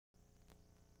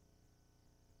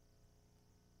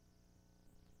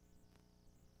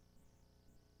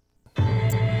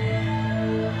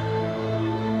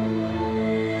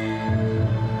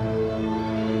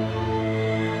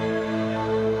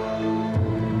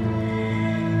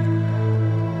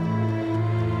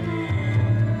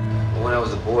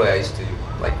boy, I used to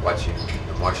like watching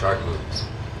martial art movies,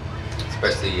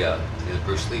 especially the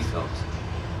Bruce Lee films.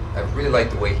 I really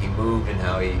liked the way he moved and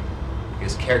how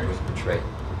his character was portrayed.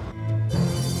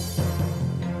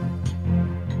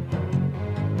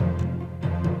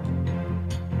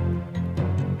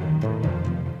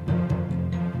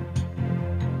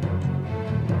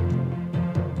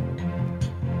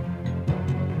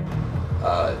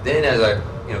 Then as I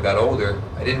got older,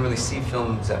 I didn't really see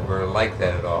films that were like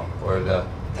that at all, or the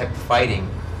type of fighting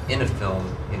in a film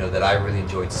that I really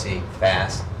enjoyed seeing,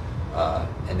 fast,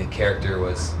 and the character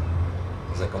was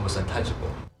like almost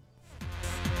untouchable.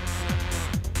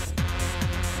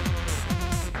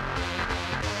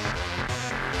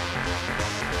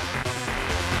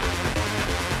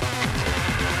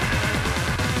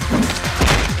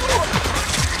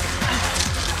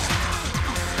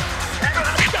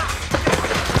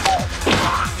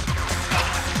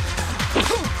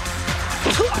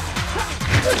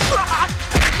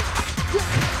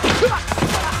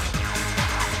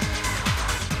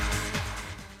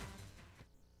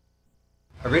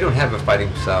 I really don't have a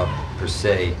fighting style per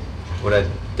se. What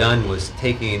I've done was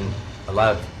taking a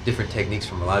lot of different techniques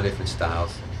from a lot of different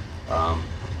styles. A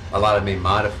lot of them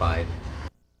modified.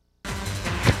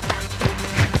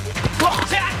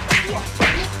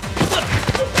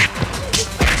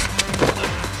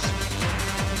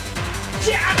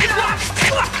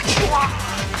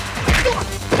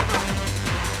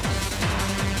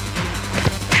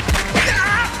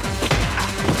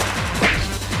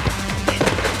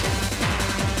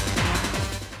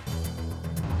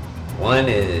 One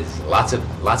is lots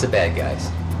of bad guys.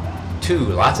 Two,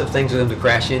 lots of things for them to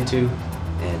crash into.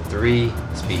 And three,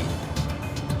 speed.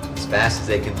 As fast as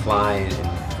they can fly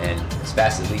and as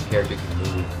fast as the lead character can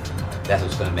move, that's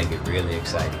what's going to make it really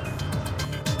exciting.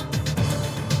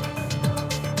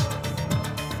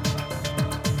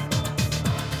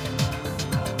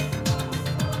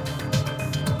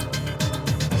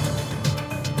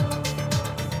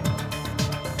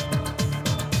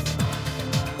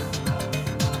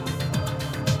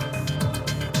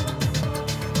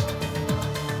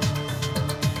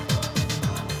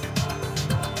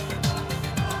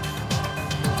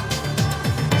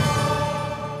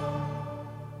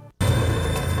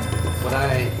 What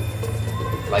I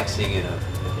like seeing in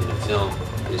a film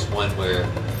is one where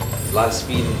there's a lot of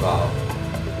speed involved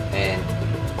and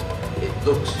it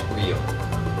looks real.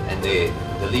 And the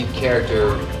lead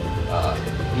character,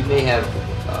 he may have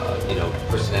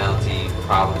personality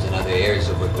problems in other areas,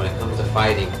 but when it comes to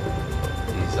fighting,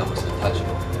 he's almost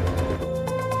untouchable.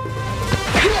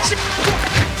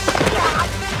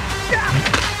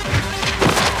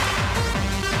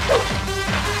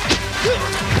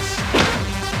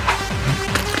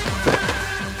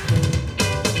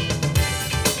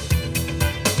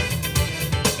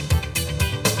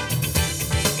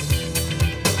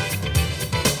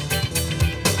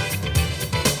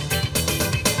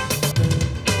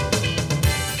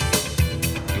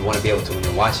 You want to be able to, when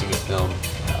you're watching a film,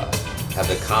 have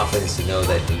the confidence to know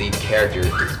that the lead character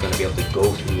is going to be able to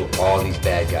go through all these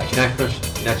bad guys.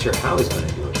 You're not sure how he's going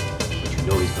to do it, but you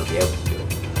know he's going to be able to.